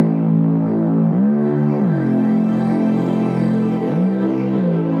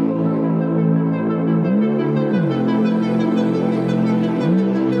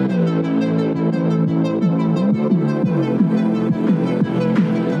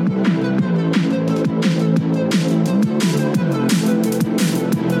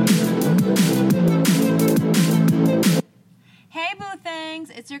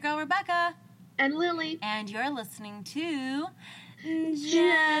listening to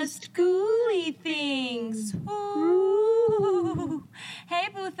Just Ghouly Things. Ooh. Hey,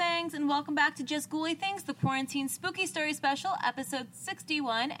 Boo Things, and welcome back to Just Ghouly Things, the Quarantine Spooky Story Special, episode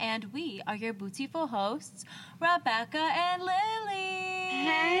 61, and we are your beautiful hosts, Rebecca and Lily.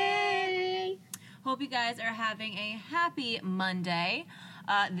 Hey! Hope you guys are having a happy Monday.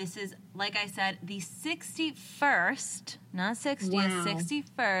 This is, like I said, the 61st, not 60th, Wow.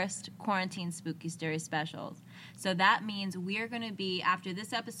 61st Quarantine Spooky Story Specials. So that means we're going to be, after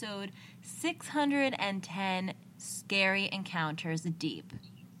this episode, 610 scary encounters deep.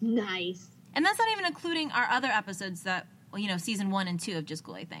 Nice. And that's not even including our other episodes that, you know, season 1 and 2 of Just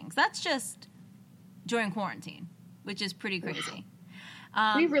Ghouly Things. That's just during quarantine, which is pretty crazy.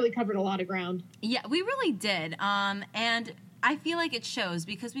 We've really covered a lot of ground. Yeah, we really did. And I feel like it shows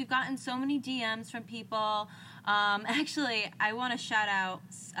because we've gotten so many DMs from people. Actually, I want to shout out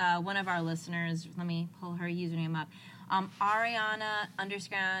one of our listeners. Let me pull her username up. Ariana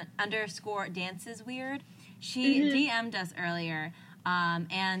underscore dances weird. She DM'd us earlier.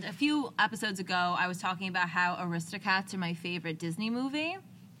 And a few episodes ago, I was talking about how Aristocats are my favorite Disney movie.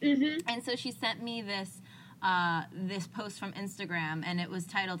 And so she sent me this post from Instagram, and it was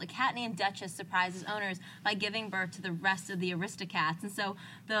titled, "A Cat Named Duchess Surprises Owners by Giving Birth to the Rest of the Aristocats." And so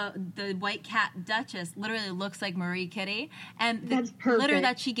the white cat Duchess literally looks like Marie Kitty, and the litter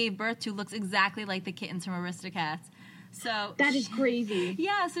that she gave birth to looks exactly like the kittens from Aristocats. So that is crazy.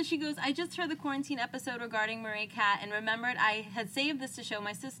 Yeah, so she goes, "I just heard the quarantine episode regarding Marie Cat and remembered I had saved this to show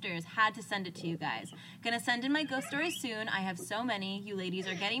my sisters. Had to send it to you guys. Gonna send in my ghost stories soon. I have so many. You ladies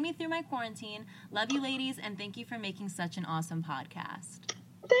are getting me through my quarantine. Love you ladies, and thank you for making such an awesome podcast."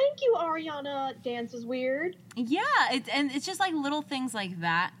 Thank you, Ariana Dances Weird. Yeah, it's just like little things like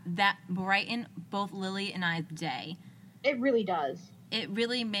that brighten both Lily and I's day. It really does. It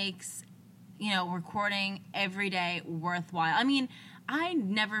really makes, you know, recording every day worthwhile. I mean, I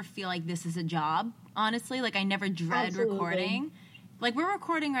never feel like this is a job, honestly. Like, I never dread recording. Like, we're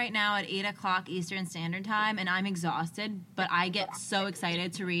recording right now at 8 o'clock Eastern Standard Time, and I'm exhausted, but I get so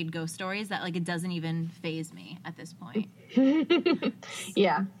excited to read ghost stories that, like, it doesn't even faze me at this point.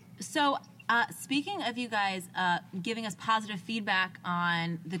 Yeah. So, speaking of you guys giving us positive feedback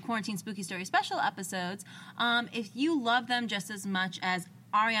on the Quarantine Spooky Story Special episodes, if you love them just as much as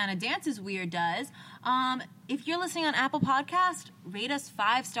Ariana Dances Weird does, if you're listening on Apple Podcast, rate us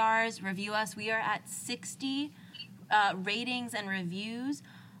 5 stars, review us. We are at 60 ratings and reviews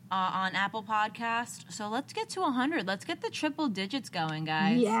on Apple Podcast. So let's get to 100. Let's get the triple digits going,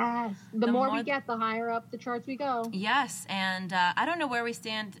 guys. Yes. The more we get, the higher up the charts we go. Yes, and I don't know where we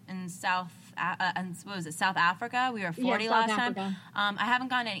stand in South Africa? We were 40 last time. I haven't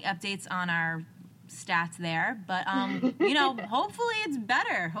gotten any updates on our stats there, but you know, hopefully it's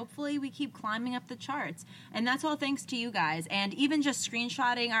better. Hopefully we keep climbing up the charts, and that's all thanks to you guys. And even just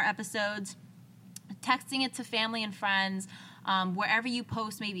screenshotting our episodes, texting it to family and friends, wherever you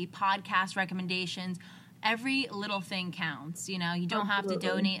post maybe podcast recommendations, every little thing counts. You know, you don't have to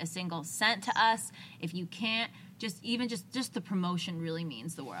donate a single cent to us if you can't. Just the promotion really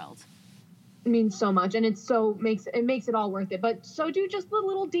means the world. It means so much, and it makes it all worth it. But so do just the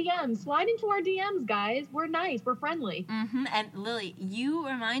little DMs. Slide into our DMs, guys. We're nice. We're friendly. And Lily, you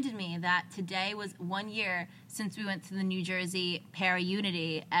reminded me that today was 1 year since we went to the New Jersey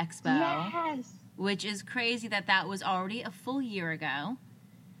Para-Unity Expo. Yes. Which is crazy that was already a full year ago.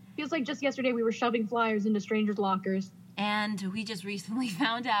 Feels like just yesterday we were shoving flyers into strangers' lockers. And we just recently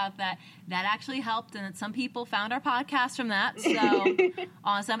found out that actually helped, and that some people found our podcast from that. So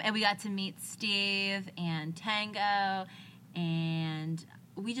awesome. And we got to meet Steve and Tango, and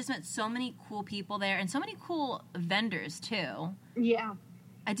we just met so many cool people there, and so many cool vendors, too. Yeah.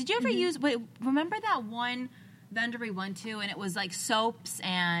 Did you ever remember that one vendor we went to, and it was like soaps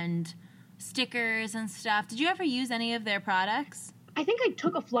and stickers and stuff? Did you ever use any of their products? I think I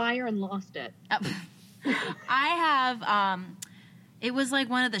took a flyer and lost it. I have, it was like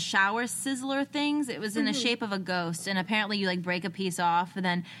one of the shower sizzler things. It was in the shape of a ghost, and apparently you like break a piece off, and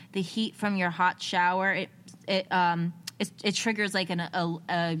then the heat from your hot shower, it triggers like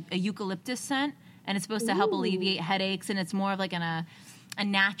a eucalyptus scent, and it's supposed to help alleviate headaches, and it's more of like a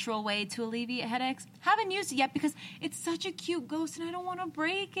natural way to alleviate headaches. Haven't used it yet because it's such a cute ghost and I don't want to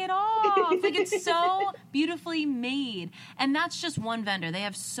break it off. Like, it's so beautifully made. And that's just one vendor. They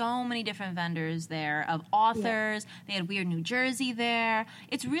have so many different vendors there of authors. Yeah. They had Weird New Jersey there.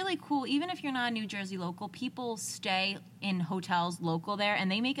 It's really cool. Even if you're not a New Jersey local, people stay in hotels local there,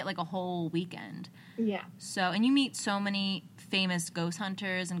 and they make it like a whole weekend. Yeah. So, and you meet so many famous ghost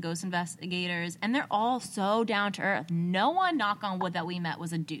hunters and ghost investigators, and they're all so down to earth. No one, knock on wood, that we met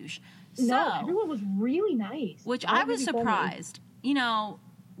was a douche. No, everyone was really nice. Which I was surprised. You know,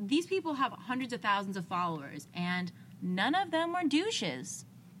 these people have hundreds of thousands of followers, and none of them were douches.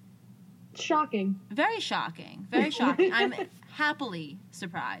 Shocking. Very shocking. Very shocking. I'm happily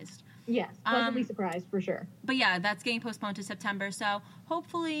surprised. Yes, pleasantly surprised for sure. But yeah, that's getting postponed to September. So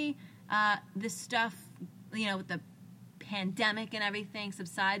hopefully this stuff, you know, with the pandemic and everything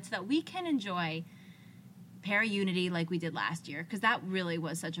subsides so that we can enjoy Para-Unity like we did last year, because that really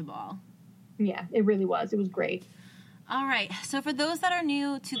was such a ball. Yeah, it really was. It was great. All right. So for those that are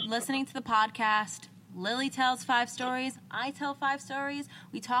new to listening to the podcast, Lily tells 5 stories. I tell 5 stories.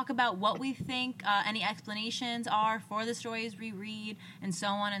 We talk about what we think any explanations are for the stories we read, and so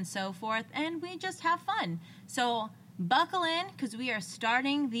on and so forth. And we just have fun. So buckle in, because we are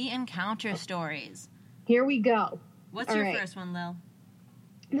starting the encounter stories. Here we go. What's your first one, Lil?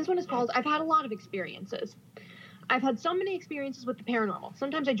 This one is called, I've had a lot of experiences. I've had so many experiences with the paranormal.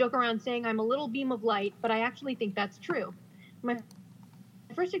 Sometimes I joke around saying I'm a little beam of light, but I actually think that's true. My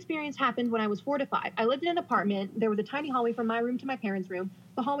first experience happened when I was 4 to 5. I lived in an apartment. There was a tiny hallway from my room to my parents' room.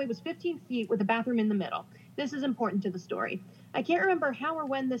 The hallway was 15 feet with a bathroom in the middle. This is important to the story. I can't remember how or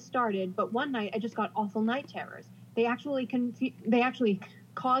when this started, but one night I just got awful night terrors. They actually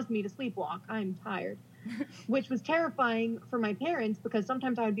caused me to sleepwalk. I'm tired. Which was terrifying for my parents because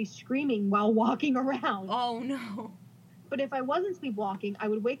sometimes I would be screaming while walking around. Oh, no. But if I wasn't sleepwalking, I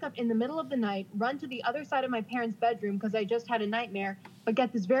would wake up in the middle of the night, run to the other side of my parents' bedroom because I just had a nightmare, but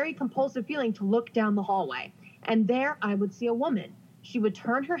get this very compulsive feeling to look down the hallway. And there I would see a woman. She would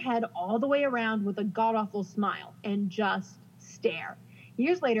turn her head all the way around with a god-awful smile and just stare.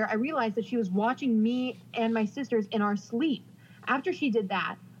 Years later, I realized that she was watching me and my sisters in our sleep. After she did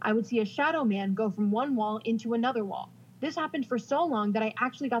that, I would see a shadow man go from one wall into another wall. This happened for so long that I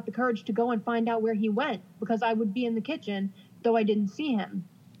actually got the courage to go and find out where he went, because I would be in the kitchen, though I didn't see him.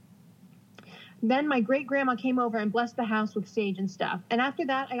 Then my great-grandma came over and blessed the house with sage and stuff. And after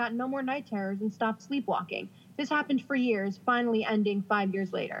that, I got no more night terrors and stopped sleepwalking. This happened for years, finally ending 5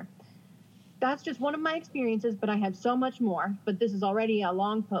 years later. That's just one of my experiences, but I have so much more. But this is already a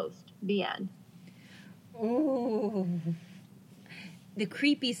long post. The end. Ooh. The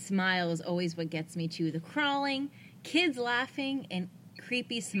creepy smile is always what gets me too. The crawling, kids laughing, and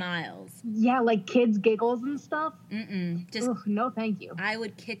creepy smiles. Yeah, like kids' giggles and stuff. Just ugh, no, thank you. I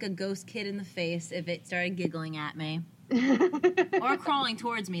would kick a ghost kid in the face if it started giggling at me. Or crawling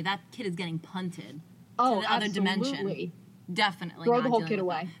towards me. That kid is getting punted to the other dimension. Definitely. Definitely. Throw the whole kid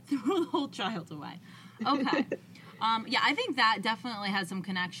away. Throw the whole child away. Okay. Yeah, I think that definitely has some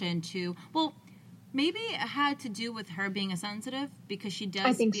connection to, well, maybe it had to do with her being a sensitive, because she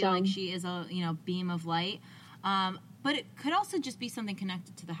does feel like she is a, you know, beam of light. But it could also just be something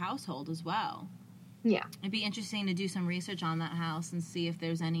connected to the household as well. Yeah. It'd be interesting to do some research on that house and see if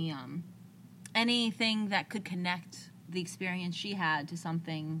there's any anything that could connect the experience she had to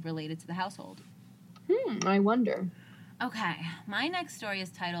something related to the household. I wonder. Okay, my next story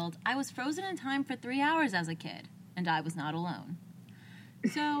is titled, I was frozen in time for 3 hours as a kid, and I was not alone.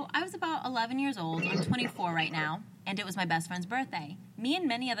 So, I was about 11 years old. I'm 24 right now, and it was my best friend's birthday. Me and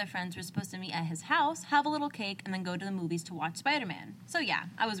many other friends were supposed to meet at his house, have a little cake, and then go to the movies to watch Spider-Man. So yeah,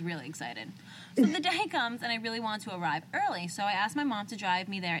 I was really excited. So the day comes, and I really want to arrive early, so I asked my mom to drive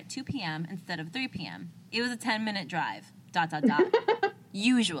me there at 2 p.m. instead of 3 p.m. It was a 10-minute drive. ...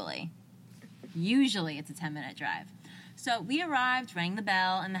 Usually it's a 10-minute drive. So we arrived, rang the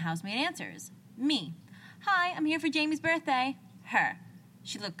bell, and the housemaid answers. Me. Hi, I'm here for Jamie's birthday. Her.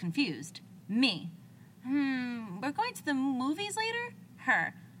 She looked confused. Me. We're going to the movies later?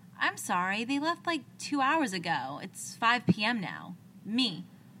 Her. I'm sorry, they left like 2 hours ago. It's 5 p.m. now. Me.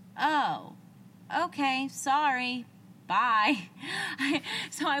 Oh. Okay, sorry. Bye.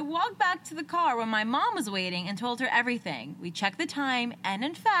 So I walked back to the car where my mom was waiting and told her everything. We checked the time, and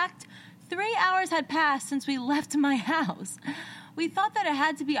in fact, 3 hours had passed since we left my house. We thought that it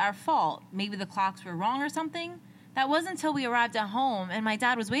had to be our fault. Maybe the clocks were wrong or something. That wasn't until we arrived at home, and my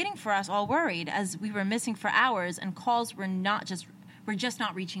dad was waiting for us all worried, as we were missing for hours, and calls were just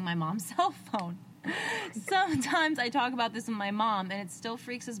not reaching my mom's cell phone. Sometimes I talk about this with my mom, and it still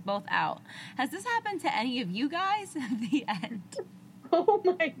freaks us both out. Has this happened to any of you guys? The end. Oh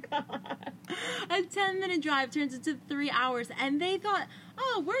my God. A 10-minute drive turns into 3 hours, and they thought,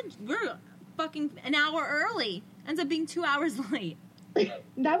 oh, we're fucking an hour early. Ends up being 2 hours late.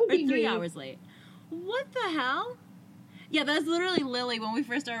 That would be 3 hours late. What the hell? Yeah, that's literally Lily when we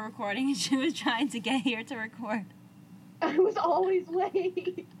first started recording, and she was trying to get here to record. I was always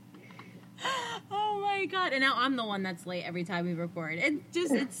late. Oh my God. And now I'm the one that's late every time we record.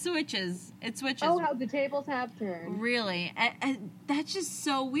 It switches. It switches. Oh, how the tables have turned. Really. And that's just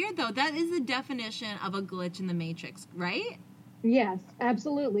so weird, though. That is the definition of a glitch in the Matrix, right? Yes,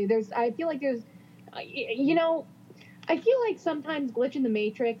 absolutely. I feel like I feel like sometimes glitch in the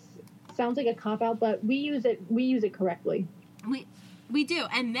Matrix sounds like a cop-out, but we use it correctly. We do.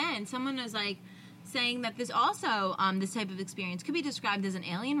 And then someone was like saying that this also, this type of experience could be described as an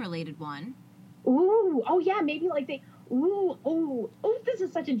alien-related one. Ooh, oh yeah, maybe like this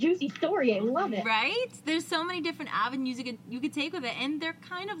is such a juicy story. I love it. Right? There's so many different avenues you could take with it, and they're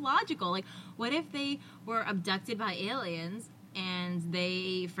kind of logical. Like, what if they were abducted by aliens and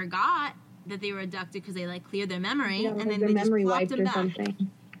they forgot that they were abducted because they like cleared their memory, and then they just plopped them back? Something.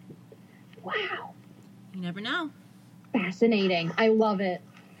 Wow. You never know. Fascinating. I love it.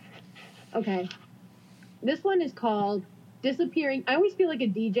 Okay. This one is called Disappearing. I always feel like a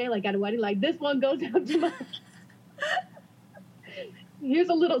DJ, like at a wedding, like this one goes out to my... Here's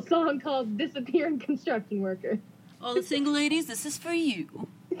a little song called Disappearing Construction Worker. All the single ladies, this is for you.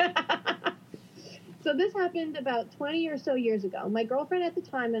 So this happened about 20 or so years ago. My girlfriend at the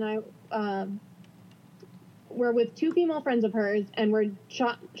time and I were with two female friends of hers, and we're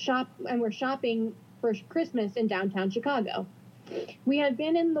shopping for Christmas in downtown Chicago. We had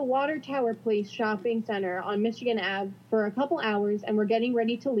been in the Water Tower Place shopping center on Michigan Ave for a couple hours and were getting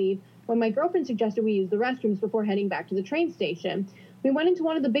ready to leave when my girlfriend suggested we use the restrooms before heading back to the train station. We went into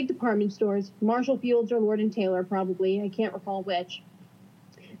one of the big department stores, Marshall Field's or Lord & Taylor probably, I can't recall which.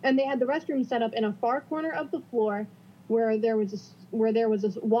 And they had the restroom set up in a far corner of the floor where there was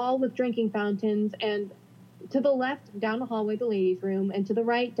a wall with drinking fountains, and to the left, down the hallway, the ladies' room, and to the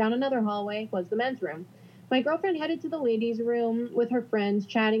right, down another hallway, was the men's room. My girlfriend headed to the ladies' room with her friends,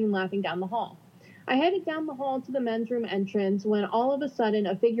 chatting and laughing down the hall. I headed down the hall to the men's room entrance when all of a sudden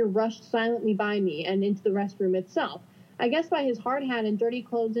a figure rushed silently by me and into the restroom itself. I guess by his hard hat and dirty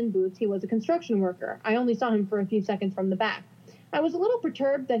clothes and boots, he was a construction worker. I only saw him for a few seconds from the back. I was a little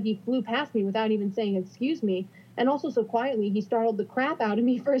perturbed that he flew past me without even saying excuse me, and also so quietly he startled the crap out of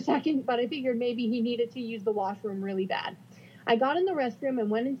me for a second, but I figured maybe he needed to use the washroom really bad. I got in the restroom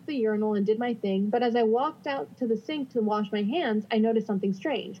and went into the urinal and did my thing, but as I walked out to the sink to wash my hands, I noticed something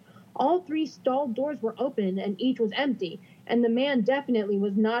strange. All three stall doors were open and each was empty, and the man definitely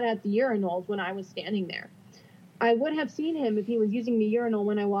was not at the urinals when I was standing there. I would have seen him if he was using the urinal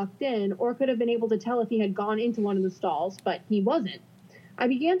when I walked in, or could have been able to tell if he had gone into one of the stalls, but he wasn't. I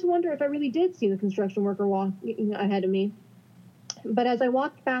began to wonder if I really did see the construction worker walking ahead of me. But as I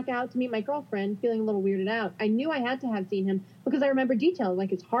walked back out to meet my girlfriend, feeling a little weirded out, I knew I had to have seen him because I remember details like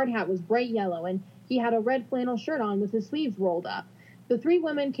his hard hat was bright yellow and he had a red flannel shirt on with his sleeves rolled up. The three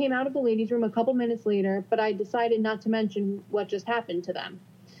women came out of the ladies' room a couple minutes later, but I decided not to mention what just happened to them.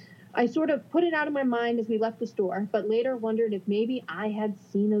 I sort of put it out of my mind as we left the store, but later wondered if maybe I had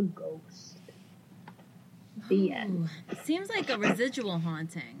seen a ghost. The end. Seems like a residual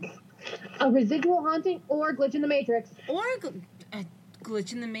haunting. A residual haunting or glitch in the Matrix. Or a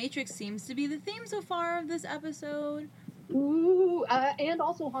glitch in the Matrix seems to be the theme so far of this episode. Ooh, and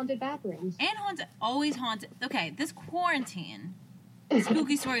also haunted bathrooms. And always haunted. Okay, this quarantine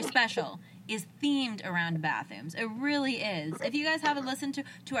Spooky Story Special is themed around bathrooms. It really is. If you guys haven't listened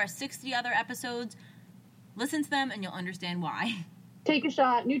to our 60 other episodes, listen to them and you'll understand why. Take a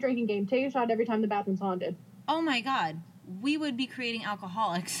shot. New drinking game. Take a shot every time the bathroom's haunted. Oh my God. We would be creating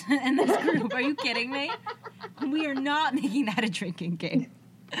alcoholics in this group. Are you kidding me? We are not making that a drinking game.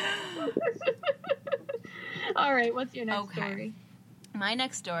 All right, what's your next story? My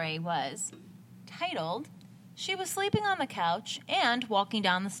next story was titled, She Was Sleeping on the Couch and Walking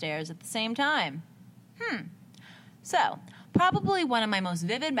Down the Stairs at the Same Time. So, probably one of my most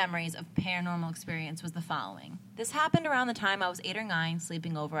vivid memories of paranormal experience was the following. This happened around the time I was 8 or 9,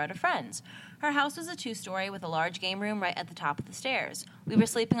 sleeping over at a friend's. Her house was a 2-story with a large game room right at the top of the stairs. We were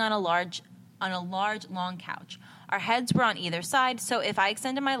sleeping on a large, long couch. Our heads were on either side, so if I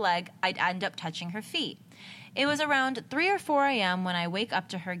extended my leg, I'd end up touching her feet. It was around 3 or 4 a.m. when I wake up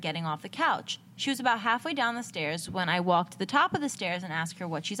to her getting off the couch. She was about halfway down the stairs when I walked to the top of the stairs and asked her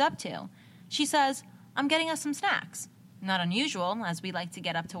what she's up to. She says, "I'm getting us some snacks." Not unusual, as we like to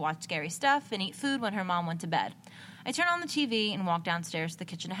get up to watch scary stuff and eat food when her mom went to bed. I turn on the TV and walk downstairs to the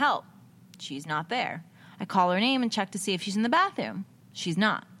kitchen to help. She's not there. I call her name and check to see if she's in the bathroom. She's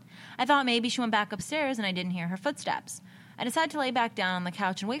not. I thought maybe she went back upstairs and I didn't hear her footsteps. I decided to lay back down on the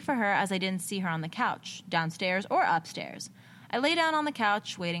couch and wait for her as I didn't see her on the couch, downstairs or upstairs. I lay down on the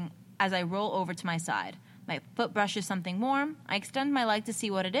couch, waiting as I roll over to my side. My foot brushes something warm. I extend my leg to see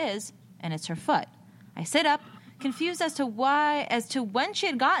what it is, and it's her foot. I sit up, confused as to when she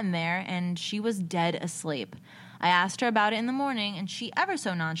had gotten there, and she was dead asleep. I asked her about it in the morning, and she ever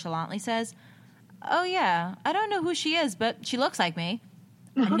so nonchalantly says, "Oh yeah, I don't know who she is, but she looks like me."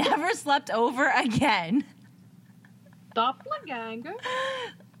 I never slept over again. Doppelganger?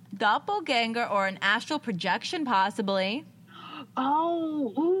 Doppelganger or an astral projection, possibly.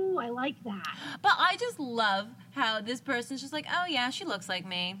 Oh, ooh, I like that. But I just love how this person's just like, "Oh yeah, she looks like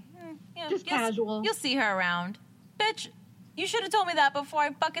me." Yeah, Just casual. You'll see her around. Bitch, you should have told me that before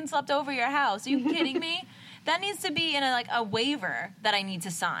I fucking slept over your house. Are you kidding me? That needs to be in a waiver that I need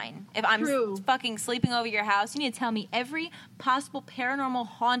to sign. If I'm fucking sleeping over your house, you need to tell me every possible paranormal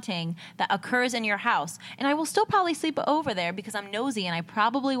haunting that occurs in your house. And I will still probably sleep over there because I'm nosy and I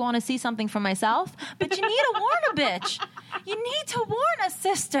probably want to see something for myself. But you need to warn a bitch. You need to warn a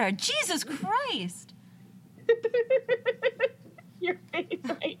sister. Jesus Christ. Your face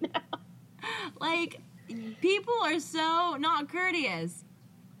right now. Like, people are so not courteous.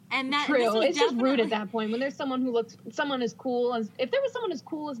 And that True. It's just rude at that point. When there's someone as cool as, if there was someone as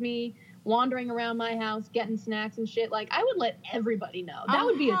cool as me wandering around my house getting snacks and shit, like, I would let everybody know. That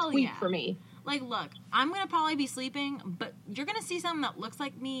would be a tweet for me. Like, look, I'm going to probably be sleeping, but you're going to see someone that looks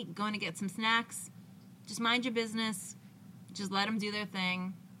like me going to get some snacks. Just mind your business. Just let them do their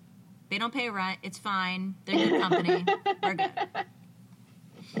thing. They don't pay rent. It's fine. They're good company. We're good.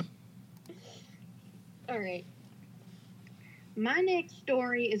 All right. My next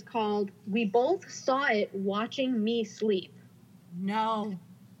story is called "We Both Saw It Watching Me Sleep." No.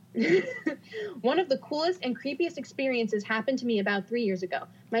 One of the coolest and creepiest experiences happened to me about 3 years ago.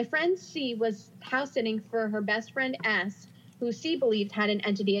 My friend C was house sitting for her best friend S, who C believed had an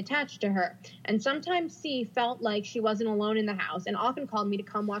entity attached to her. And sometimes C felt like she wasn't alone in the house and often called me to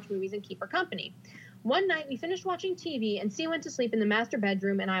come watch movies and keep her company. One night we finished watching TV and C went to sleep in the master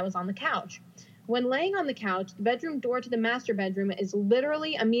bedroom and I was on the couch. When laying on the couch, the bedroom door to the master bedroom is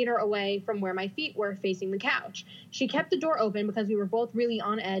literally a meter away from where my feet were facing the couch. She kept the door open because we were both really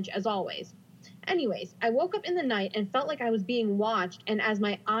on edge, as always. Anyways, I woke up in the night and felt like I was being watched, and as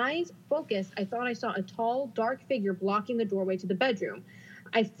my eyes focused, I thought I saw a tall, dark figure blocking the doorway to the bedroom.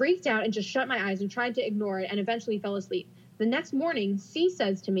 I freaked out and just shut my eyes and tried to ignore it and eventually fell asleep. The next morning, C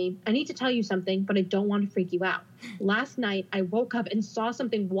says to me, "I need to tell you something, but I don't want to freak you out. Last night, I woke up and saw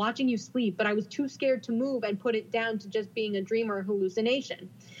something watching you sleep, but I was too scared to move and put it down to just being a dream or hallucination."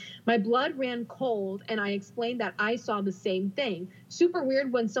 My blood ran cold, and I explained that I saw the same thing. Super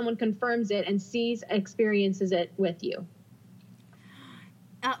weird when someone confirms it and C's experiences it with you.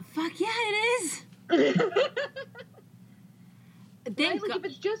 Fuck yeah, it is. Right? Like, if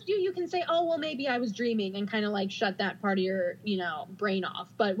it's just you, you can say, "Oh, well, maybe I was dreaming," and kind of like shut that part of your, brain off.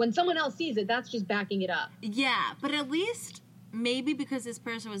 But when someone else sees it, that's just backing it up. Yeah, but at least maybe because this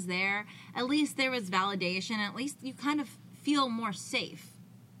person was there, at least there was validation. At least you kind of feel more safe.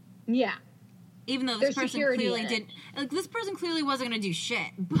 Yeah. Even though this person clearly didn't, like, this person clearly wasn't going to do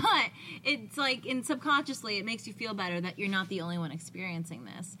shit. But it's like, subconsciously, it makes you feel better that you're not the only one experiencing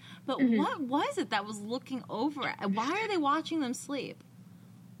this. But what was it that was looking over it? Why are they watching them sleep?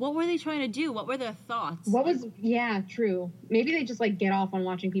 What were they trying to do? What were their thoughts? Yeah, true. Maybe they just, get off on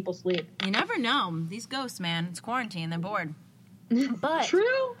watching people sleep. You never know. These ghosts, man, it's quarantine. They're bored. But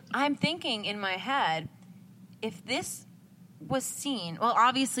true. I'm thinking in my head, if this was seen, well,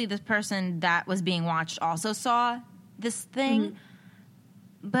 obviously this person that was being watched also saw this thing,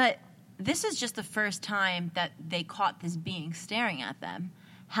 but this is just the first time that they caught this being staring at them.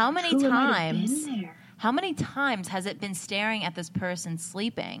 How many times has it been staring at this person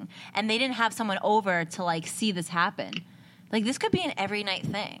sleeping and they didn't have someone over to see this happen? Like, this could be an every night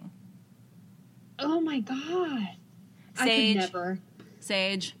thing. Oh my God. Sage. I could never.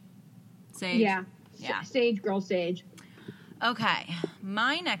 Sage. Yeah. Sage, girl, Sage. Okay,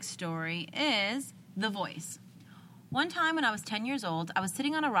 my next story is The Voice. One time when I was 10 years old, I was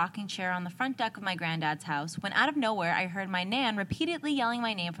sitting on a rocking chair on the front deck of my granddad's house when out of nowhere I heard my nan repeatedly yelling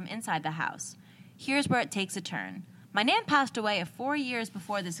my name from inside the house. Here's where it takes a turn. My nan passed away 4 years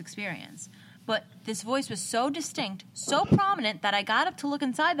before this experience, but this voice was so distinct, so prominent that I got up to look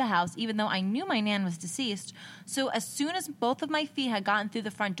inside the house even though I knew my nan was deceased. So as soon as both of my feet had gotten through the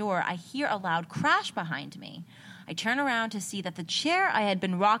front door, I hear a loud crash behind me. I turn around to see that the chair I had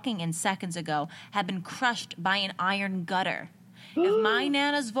been rocking in seconds ago had been crushed by an iron gutter. If my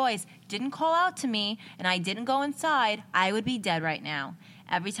Nana's voice didn't call out to me and I didn't go inside, I would be dead right now.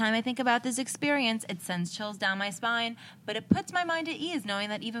 Every time I think about this experience, it sends chills down my spine, but it puts my mind at ease knowing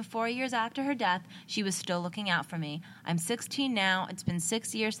that even 4 years after her death, she was still looking out for me. I'm 16 now. It's been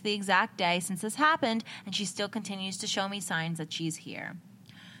 6 years to the exact day since this happened, and she still continues to show me signs that she's here.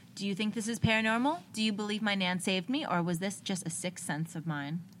 Do you think this is paranormal? Do you believe my Nan saved me, or was this just a sixth sense of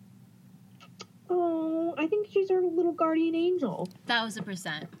mine? Oh, I think she's our little guardian angel.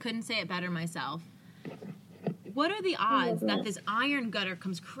 1,000%. Couldn't say it better myself. What are the odds that this iron gutter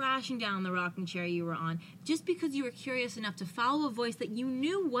comes crashing down the rocking chair you were on just because you were curious enough to follow a voice that you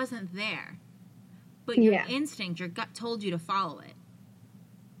knew wasn't there, but your instinct, your gut told you to follow it?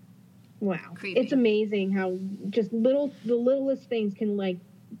 Wow. Creepy. It's amazing how just the littlest things can, like,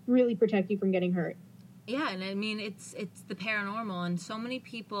 really protect you from getting hurt. Yeah, and I mean, it's the paranormal, and so many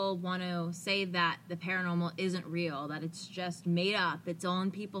people want to say that the paranormal isn't real, that it's just made up, it's all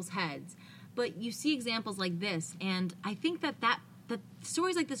in people's heads. But you see examples like this, and I think that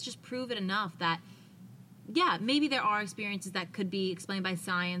stories like this just prove it enough that, yeah, maybe there are experiences that could be explained by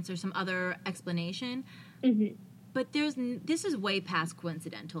science or some other explanation, but this is way past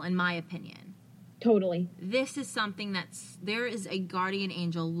coincidental, in my opinion. Totally. This is something there is a guardian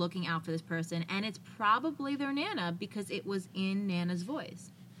angel looking out for this person, and it's probably their Nana because it was in Nana's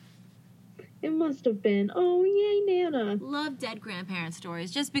voice. It must have been. Oh, yay, Nana. Love dead grandparent stories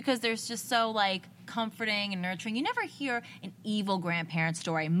just because they're just so, like, comforting and nurturing. You never hear an evil grandparent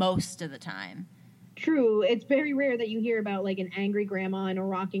story most of the time. True. It's very rare that you hear about, like, an angry grandma in a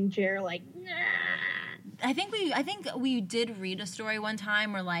rocking chair, like, nah. I think we did read a story one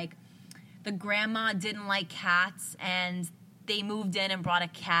time where, like, the grandma didn't like cats and they moved in and brought a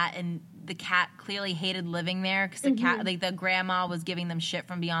cat, and the cat clearly hated living there because the cat, like, the grandma was giving them shit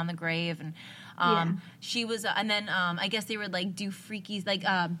from beyond the grave, and she was, and then I guess they would, like, do freakies, like,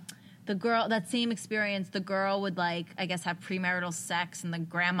 the girl, that same experience, the girl would, like, I guess have premarital sex, and the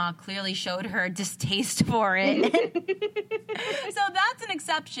grandma clearly showed her distaste for it. So that's an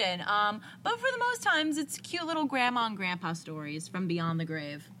exception. But for the most times, it's cute little grandma and grandpa stories from beyond the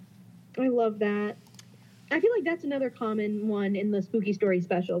grave. I love that. I feel like that's another common one in the Spooky Story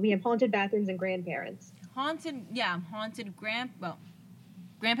special. We have haunted bathrooms and grandparents. Grandparents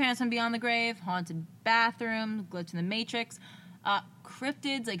from beyond the grave, haunted bathrooms, glitch in the Matrix,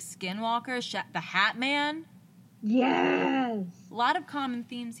 cryptids like skinwalkers, the Hat Man. Yes! A lot of common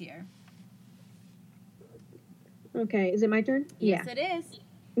themes here. Okay, is it my turn? Yes, it is.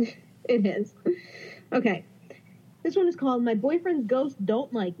 It is. Okay. This one is called My Boyfriend's Ghost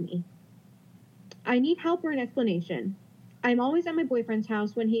Don't Like Me. I need help or an explanation. I'm always at my boyfriend's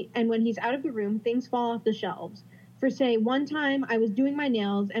house when he's out of the room, things fall off the shelves. For say, one time I was doing my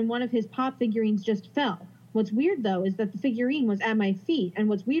nails and one of his pop figurines just fell. What's weird though is that the figurine was at my feet, and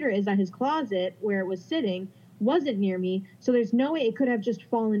what's weirder is that his closet, where it was sitting, wasn't near me, so there's no way it could have just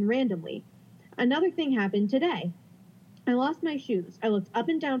fallen randomly. Another thing happened today. I lost my shoes. I looked up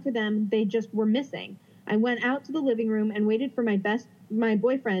and down for them, they just were missing. I went out to the living room and waited for my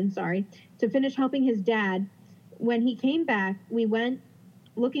boyfriend, to finish helping his dad. When he came back, we went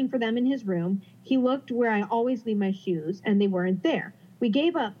looking for them in his room. He looked where I always leave my shoes, and they weren't there. We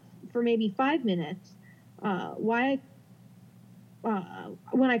gave up for maybe 5 minutes.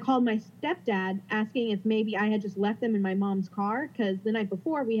 When I called my stepdad asking if maybe I had just left them in my mom's car, because the night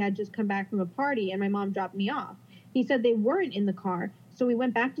before we had just come back from a party and my mom dropped me off. He said they weren't in the car, so we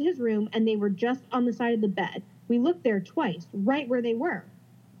went back to his room and they were just on the side of the bed. We looked there twice, right where they were.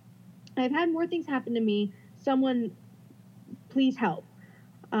 I've had more things happen to me. Someone, please help.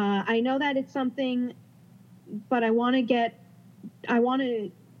 I know that it's something, but I want to get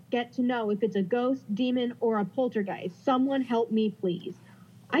to know if it's a ghost, demon, or a poltergeist. Someone help me, please.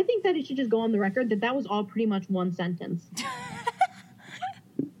 I think that it should just go on the record that was all pretty much one sentence.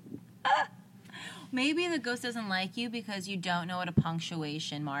 Maybe the ghost doesn't like you because you don't know what a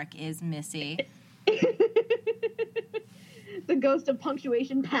punctuation mark is, Missy. The ghost of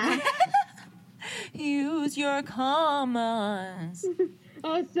punctuation pass. Use your commas.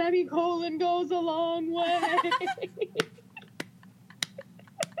 A semicolon goes a long way.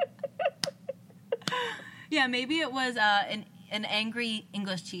 Yeah, maybe it was an angry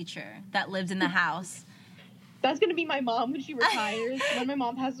English teacher that lived in the house. That's going to be my mom when she retires. When my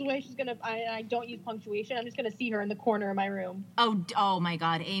mom passes away, she's going to, I don't use punctuation. I'm just going to see her in the corner of my room. Oh my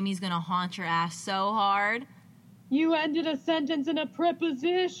God. Amy's going to haunt your ass so hard. You ended a sentence in a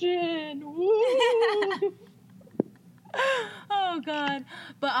preposition. Woo! Oh God.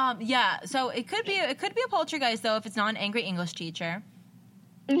 But yeah, so it could be a poltergeist though if it's not an angry English teacher.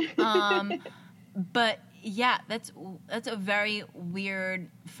 But yeah, that's a very weird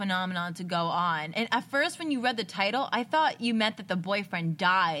phenomenon to go on. And at first when you read the title, I thought you meant that the boyfriend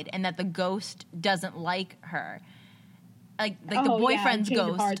died and that the ghost doesn't like her. the boyfriend's change of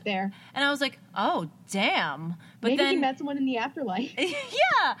ghost. heart there. And I was like, oh, damn. But Maybe then he met someone in the afterlife.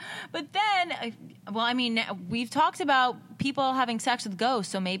 yeah. But then, well, I mean, we've talked about people having sex with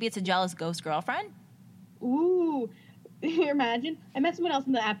ghosts, so maybe it's a jealous ghost girlfriend. Ooh. Imagine. I met someone else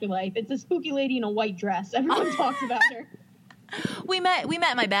in the afterlife. It's a spooky lady in a white dress. Everyone talks about her. We met in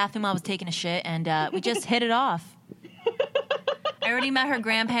my bathroom while I was taking a shit, and we just hit it off. I already met her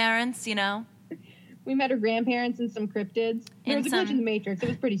grandparents, you know. We met her grandparents and some cryptids. There was a glitch in the Matrix. It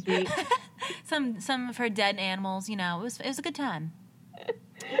was pretty sweet. some of her dead animals, you know. It was a good time.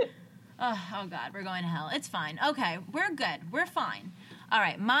 Oh God, we're going to hell. It's fine. Okay, we're good. We're fine. All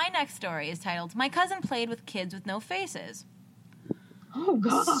right, my next story is titled, My Cousin Played with Kids with No Faces. Oh,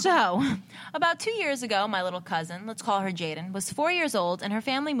 God. So, about 2 years ago, my little cousin, let's call her Jaden, was 4 years old, and her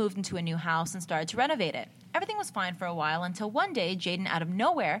family moved into a new house and started to renovate it. Everything was fine for a while until one day, Jaden, out of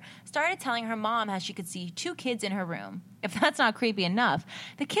nowhere, started telling her mom how she could see 2 kids in her room. If that's not creepy enough,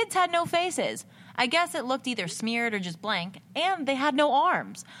 the kids had no faces. I guess it looked either smeared or just blank, and they had no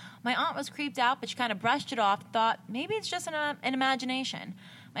arms. My aunt was creeped out, but she kind of brushed it off, thought maybe it's just an imagination.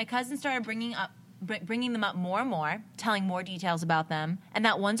 My cousin started bringing them up more and more, telling more details about them, and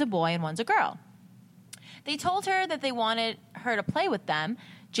that one's a boy and one's a girl. They told her that they wanted her to play with them.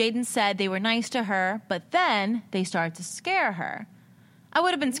 Jaden said they were nice to her, but then they started to scare her. I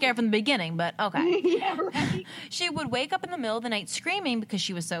would have been scared from the beginning, but okay. Yeah, right. She would wake up in the middle of the night screaming because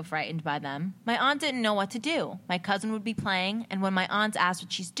she was so frightened by them. My aunt didn't know what to do. My cousin would be playing, and when my aunt asked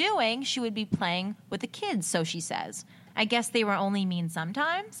what she's doing, she would be playing with the kids, so she says. I guess they were only mean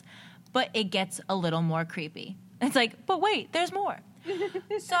sometimes, but it gets a little more creepy. It's like, but wait, there's more.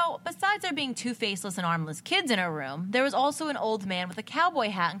 So, besides there being 2 faceless and armless kids in her room, there was also an old man with a cowboy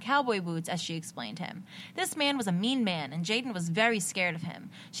hat and cowboy boots, as she explained him. This man was a mean man, and Jaden was very scared of him.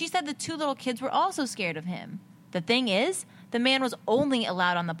 She said the 2 little kids were also scared of him. The thing is, the man was only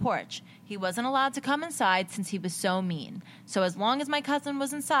allowed on the porch. He wasn't allowed to come inside since he was so mean. So as long as my cousin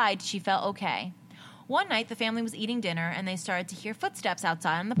was inside, she felt okay. One night, the family was eating dinner, and they started to hear footsteps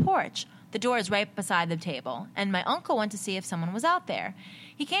outside on the porch. The door is right beside the table, and my uncle went to see if someone was out there.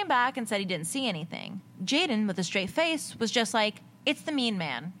 He came back and said he didn't see anything. Jaden, with a straight face, was just like, it's the mean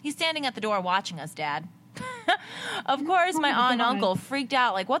man. He's standing at the door watching us, Dad. Of course, my aunt and uncle freaked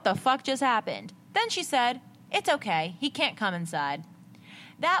out like, what the fuck just happened? Then she said, it's okay. He can't come inside.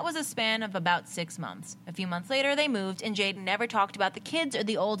 That was a span of about 6 months. A few months later, they moved, and Jaden never talked about the kids or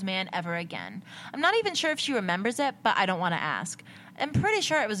the old man ever again. I'm not even sure if she remembers it, but I don't want to ask. I'm pretty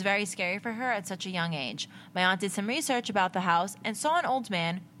sure it was very scary for her at such a young age. My aunt did some research about the house and saw an old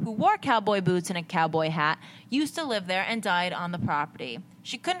man who wore cowboy boots and a cowboy hat, used to live there, and died on the property.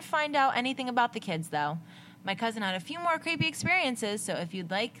 She couldn't find out anything about the kids, though. My cousin had a few more creepy experiences, so if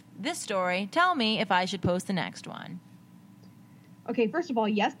you'd like this story, tell me if I should post the next one. Okay, first of all,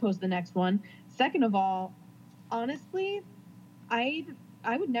 yes, post the next one. Second of all, honestly, I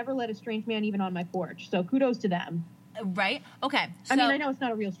would never let a strange man even on my porch. So kudos to them. Right? Okay. So, I mean, I know it's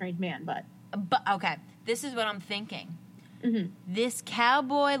not a real strange man, but okay, this is what I'm thinking. Mm-hmm. This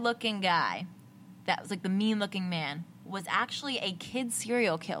cowboy-looking guy, that was like the mean-looking man, was actually a kid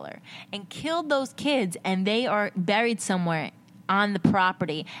serial killer and killed those kids, and they are buried somewhere on the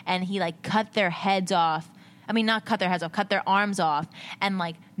property, and he like cut their heads off. I mean, not cut their heads off, cut their arms off, and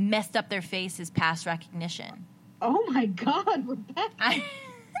like messed up their faces past recognition. Oh my God, Rebecca.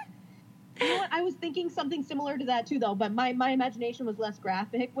 You know what? I was thinking something similar to that too, though, but my imagination was less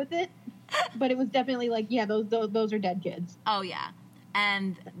graphic with it. But it was definitely like, yeah, those are dead kids. Oh yeah,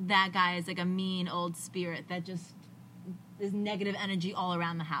 and that guy is like a mean old spirit that just is negative energy all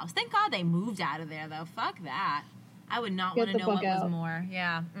around the house. Thank God they moved out of there, though. Fuck that. I would not want to know what was more.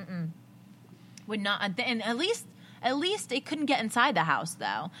 Yeah, would not. And at least it couldn't get inside the house,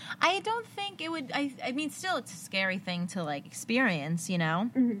 though. I don't think it would. I mean, still, it's a scary thing to like experience, you know.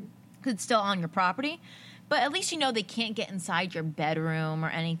 Mm-hmm. Because it's still on your property, but at least you know they can't get inside your bedroom or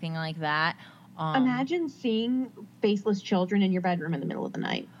anything like that. Imagine seeing faceless children in your bedroom in the middle of the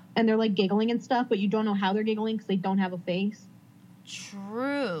night, and they're like giggling and stuff, but you don't know how they're giggling because they don't have a face.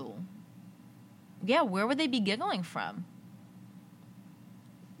 True. Yeah, where would they be giggling from?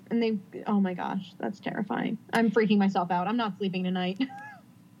 And oh my gosh, that's terrifying. I'm freaking myself out. I'm not sleeping tonight.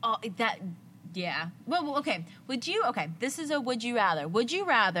 Yeah. Well, okay. This is a would you rather. Would you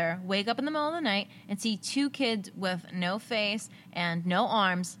rather wake up in the middle of the night and see 2 kids with no face and no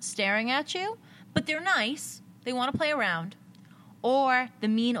arms staring at you, but they're nice, they want to play around, or the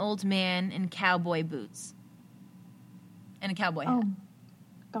mean old man in cowboy boots and a cowboy hat? Oh,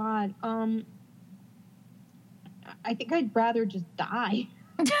 God. I think I'd rather just die.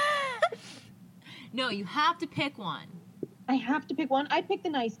 No, you have to pick one. I have to pick one. I'd pick the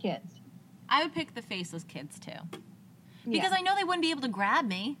nice kids. I would pick the faceless kids, too. Yeah. Because I know they wouldn't be able to grab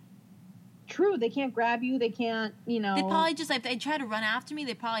me. True, they can't grab you. They can't, They'd probably just, if they try to run after me,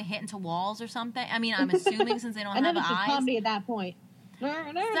 they'd probably hit into walls or something. I mean, I'm assuming since they don't and have then it's just eyes. comedy at that point.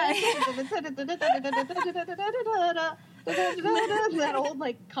 That old,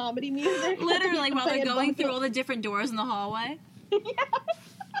 like, comedy music. Literally, while they're going through all the different doors in the hallway. Yes.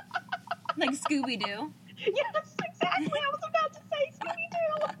 Like Scooby-Doo. Yes, exactly. I was about to say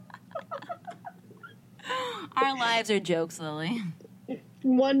Scooby-Doo. Our lives are jokes, Lily.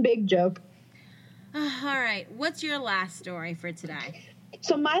 One big joke. All right, what's your last story for today?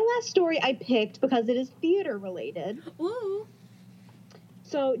 So my last story I picked because it is theater related. Ooh.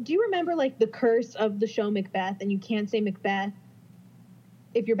 So do you remember, like, the curse of the show Macbeth, and you can't say Macbeth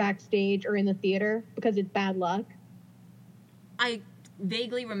if you're backstage or in the theater because it's bad luck? I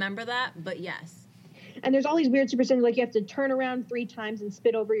vaguely remember that, but yes. And there's all these weird superstitions, like you have to turn around 3 times and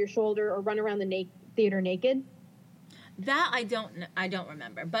spit over your shoulder or run around the theater naked. That I don't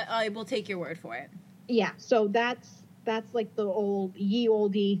remember, but I will take your word for it. Yeah, so that's like the old ye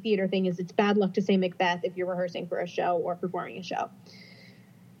olde theater thing, is it's bad luck to say Macbeth if you're rehearsing for a show or performing a show.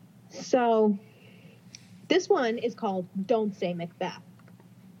 So this one is called Don't Say Macbeth.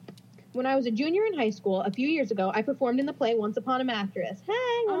 When I was a junior in high school a few years ago, I performed in the play Once Upon a Mattress.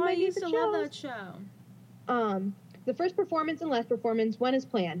 Hey, one of my I used favorite to love shows. that show. The first performance and last performance went as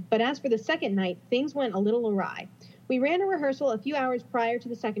planned, but as for the second night, things went a little awry. We ran a rehearsal a few hours prior to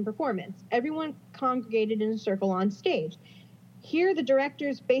the second performance. Everyone congregated in a circle on stage. Here, the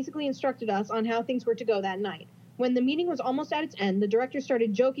directors basically instructed us on how things were to go that night. When the meeting was almost at its end, the director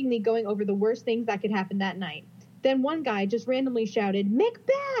started jokingly going over the worst things that could happen that night. Then one guy just randomly shouted,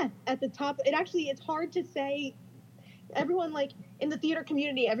 "Macbeth!" at the top. It's hard to say. Everyone, like, in the theater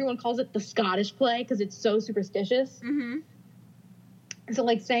community, everyone calls it the Scottish play because it's so superstitious. Mm-hmm. So,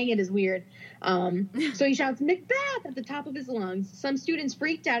 like, saying it is weird. So he shouts, "Macbeth!" at the top of his lungs. Some students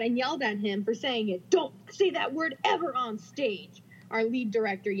freaked out and yelled at him for saying it. "Don't say that word ever on stage," our lead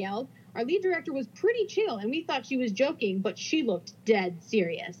director yelled. Our lead director was pretty chill, and we thought she was joking, but she looked dead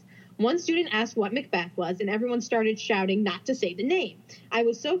serious. One student asked what Macbeth was, and everyone started shouting not to say the name. I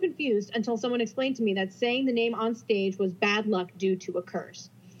was so confused until someone explained to me that saying the name on stage was bad luck due to a curse.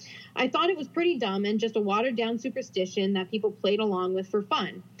 I thought it was pretty dumb and just a watered-down superstition that people played along with for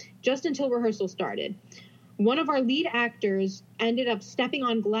fun, just until rehearsal started. One of our lead actors ended up stepping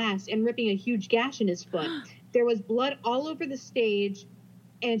on glass and ripping a huge gash in his foot. There was blood all over the stage,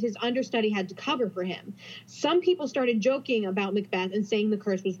 and his understudy had to cover for him. Some people started joking about Macbeth and saying the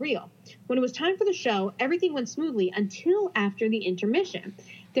curse was real. When it was time for the show, everything went smoothly until after the intermission.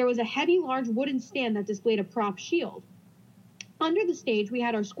 There was a heavy, large wooden stand that displayed a prop shield. Under the stage, we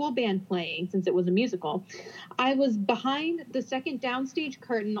had our school band playing, since it was a musical. I was behind the second downstage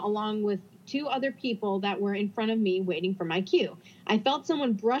curtain along with 2 other people that were in front of me waiting for my cue. I felt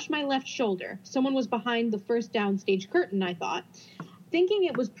someone brush my left shoulder. Someone was behind the first downstage curtain, I thought. Thinking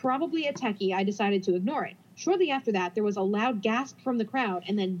it was probably a techie, I decided to ignore it. Shortly after that, there was a loud gasp from the crowd,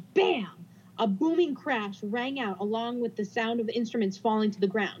 and then BAM! A booming crash rang out along with the sound of instruments falling to the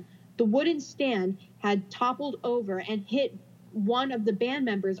ground. The wooden stand had toppled over and hit one of the band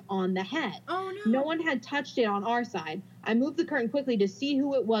members on the head. Oh, no. No one had touched it on our side. I moved the curtain quickly to see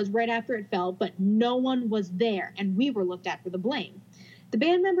who it was right after it fell, but no one was there, and we were looked at for the blame. The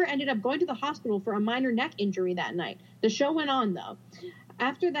band member ended up going to the hospital for a minor neck injury that night. The show went on, though.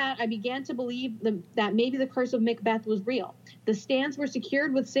 After that, I began to believe that maybe the curse of Macbeth was real. The stands were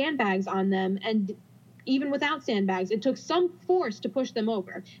secured with sandbags on them, and even without sandbags, it took some force to push them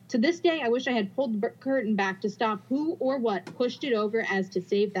over. To this day, I wish I had pulled the curtain back to stop who or what pushed it over as to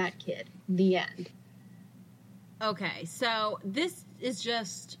save that kid. The end. Okay, so this is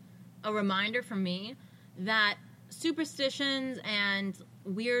just a reminder for me that superstitions and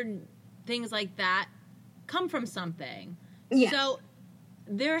weird things like that come from something. Yes. So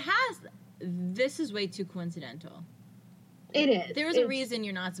this is way too coincidental. It is. There's a reason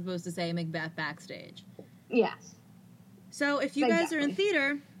you're not supposed to say Macbeth backstage. Yes. So if you guys are in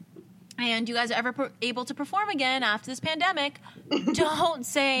theater and you guys are ever able to perform again after this pandemic, don't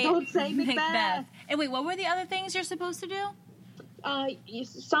say Macbeth. And wait, what were the other things you're supposed to do?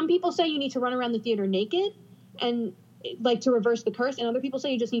 Some people say you need to run around the theater naked and, like, to reverse the curse, and other people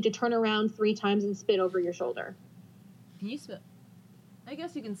say you just need to turn around 3 times and spit over your shoulder. Can you spit? I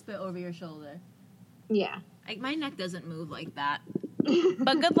guess you can spit over your shoulder. Yeah. My neck doesn't move like that.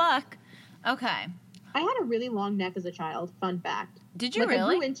 But good luck. Okay. I had a really long neck as a child. Fun fact. Did you really?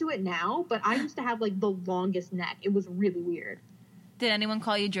 really? I grew into it now, but I used to have, like, the longest neck. It was really weird. Did anyone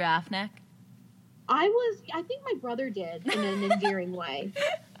call you giraffe neck? I think my brother did in an endearing way.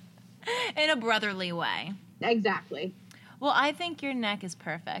 In a brotherly way. Exactly. Well, I think your neck is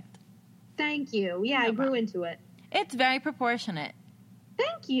perfect. Thank you. Yeah, I grew into it. It's very proportionate.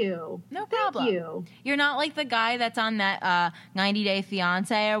 Thank you. No problem. Thank you. You're not like the guy that's on that 90 Day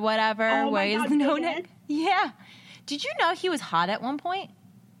Fiance or whatever, where he's no neck. Yeah. Did you know he was hot at one point?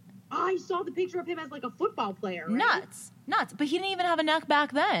 I saw the picture of him as like a football player. Right? Nuts. But he didn't even have a neck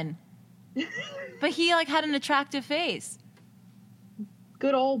back then. But he like had an attractive face.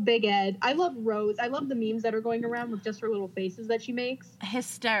 Good old Big Ed. I love Rose. I love the memes that are going around with just her little faces that she makes.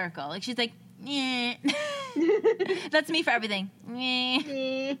 Hysterical. Like she's like, yeah. That's me for everything.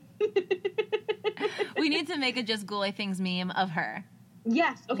 Yeah. We need to make a Just Ghoulie Things meme of her.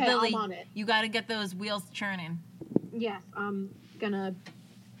 Yes. Okay, Lily, I'm on it. You got to get those wheels churning. Yes, I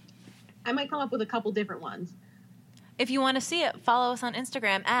might come up with a couple different ones. If you want to see it, follow us on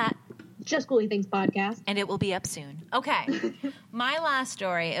Instagram at Just Ghoulie Things Podcast. And it will be up soon. Okay. My last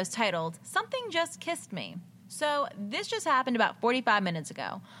story is titled, Something Just Kissed Me. So this just happened about 45 minutes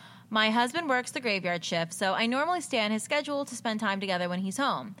ago. My husband works the graveyard shift, so I normally stay on his schedule to spend time together when he's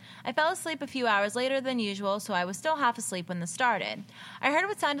home. I fell asleep a few hours later than usual, so I was still half asleep when this started. I heard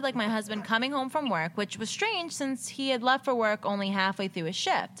what sounded like my husband coming home from work, which was strange since he had left for work only halfway through his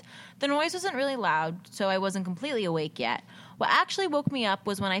shift. The noise wasn't really loud, so I wasn't completely awake yet. What actually woke me up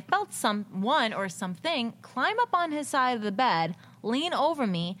was when I felt someone or something climb up on his side of the bed, lean over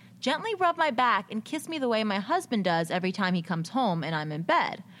me, gently rub my back, and kiss me the way my husband does every time he comes home and I'm in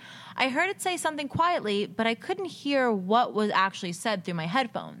bed. I heard it say something quietly, but I couldn't hear what was actually said through my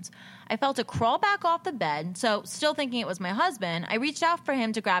headphones. I felt it crawl back off the bed, so still thinking it was my husband, I reached out for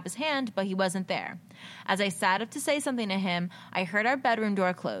him to grab his hand, but he wasn't there. As I sat up to say something to him, I heard our bedroom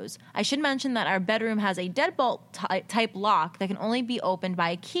door close. I should mention that our bedroom has a deadbolt type lock that can only be opened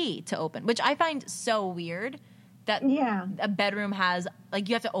by a key to open, which I find so weird that a bedroom has, like,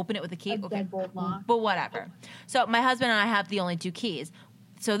 you have to open it with a key. Deadbolt lock. But whatever. So my husband and I have the only two keys.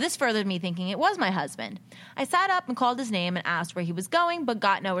 So this furthered me thinking it was my husband. I sat up and called his name and asked where he was going, but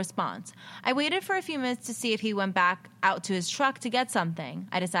got no response. I waited for a few minutes to see if he went back out to his truck to get something.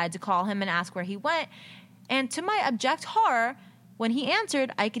 I decided to call him and ask where he went, and to my abject horror, when he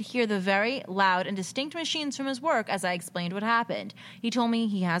answered, I could hear the very loud and distinct machines from his work as I explained what happened. He told me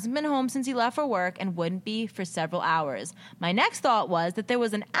he hasn't been home since he left for work and wouldn't be for several hours. My next thought was that there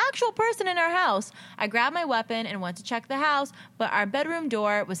was an actual person in our house. I grabbed my weapon and went to check the house, but our bedroom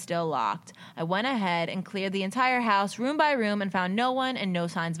door was still locked. I went ahead and cleared the entire house room by room and found no one and no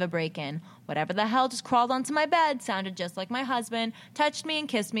signs of a break-in. Whatever the hell just crawled onto my bed sounded just like my husband, touched me and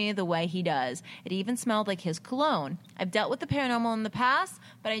kissed me the way he does. It even smelled like his cologne. I've dealt with the paranormal in the past,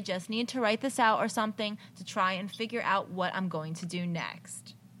 but I just need to write this out or something to try and figure out what I'm going to do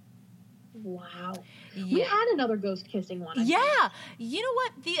next. Wow. Yeah. We had another ghost kissing one. Yeah. You know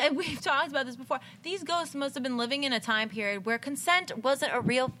what? We've talked about this before. These ghosts must have been living in a time period where consent wasn't a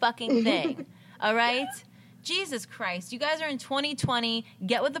real fucking thing. All right? Jesus Christ. You guys are in 2020.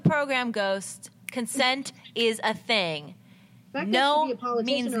 Get with the program, Ghost. Consent is a thing. No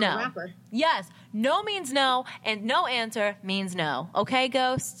means no. Yes. No means no, and no answer means no. Okay,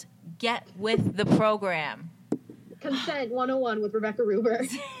 Ghost? Get with the program. Consent 101 with Rebecca Ruber.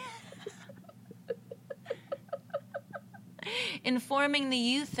 Informing the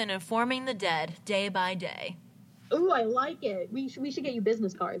youth and informing the dead day by day. Ooh, I like it. We should get you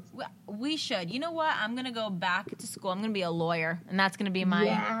business cards. We should. You know what? I'm gonna go back to school. I'm gonna be a lawyer, and that's gonna be my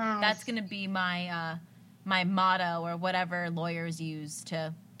my motto, or whatever lawyers use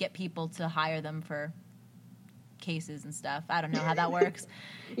to get people to hire them for cases and stuff. I don't know how that works.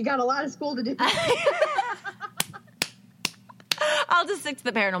 You got a lot of school to do. I'll just stick to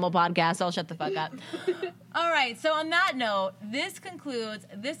the paranormal podcast. I'll shut the fuck up. All right, so on that note, this concludes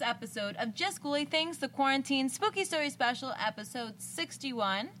this episode of Just Ghoulie Things, the Quarantine Spooky Story Special, episode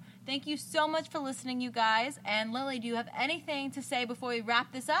 61. Thank you so much for listening, you guys. And Lily, do you have anything to say before we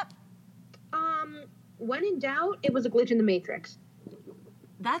wrap this up? When in doubt, it was a glitch in the Matrix.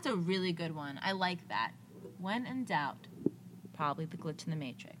 That's a really good one. I like that. When in doubt, probably the glitch in the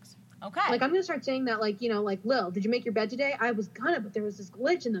Matrix. Okay. Like, I'm going to start saying that, like, Lil, did you make your bed today? I was gonna, but there was this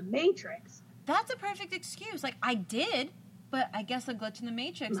glitch in the Matrix. That's a perfect excuse. Like, I did, but I guess a glitch in the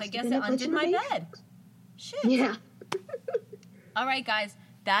Matrix. I guess it undid my bed. Shit. Yeah. All right, guys.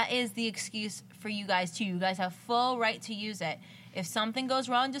 That is the excuse for you guys, too. You guys have full right to use it. If something goes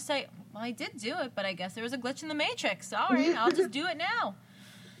wrong, just say, well, I did do it, but I guess there was a glitch in the Matrix. All right, I'll just do it now.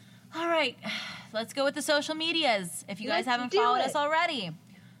 All right. Let's go with the social medias. If you guys haven't followed us already.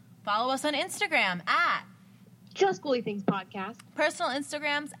 Follow us on Instagram at Just Ghouly Things Podcast. Personal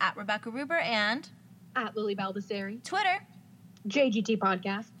Instagrams at Rebecca Ruber and At Lily Baldessari. Twitter, JGT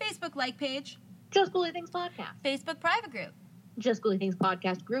Podcast. Facebook like page, Just Ghouly Things Podcast. Facebook private group. Just Ghouly Things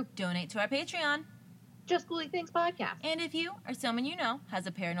Podcast group. Donate to our Patreon. Just Ghouly Things Podcast. And if you or someone you know has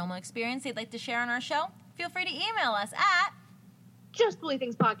a paranormal experience they'd like to share on our show, feel free to email us at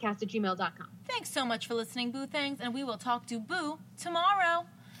justghoulythingspodcast@gmail.com. Thanks so much for listening, Boo Things, and we will talk to Boo tomorrow.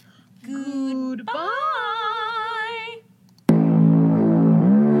 Goodbye.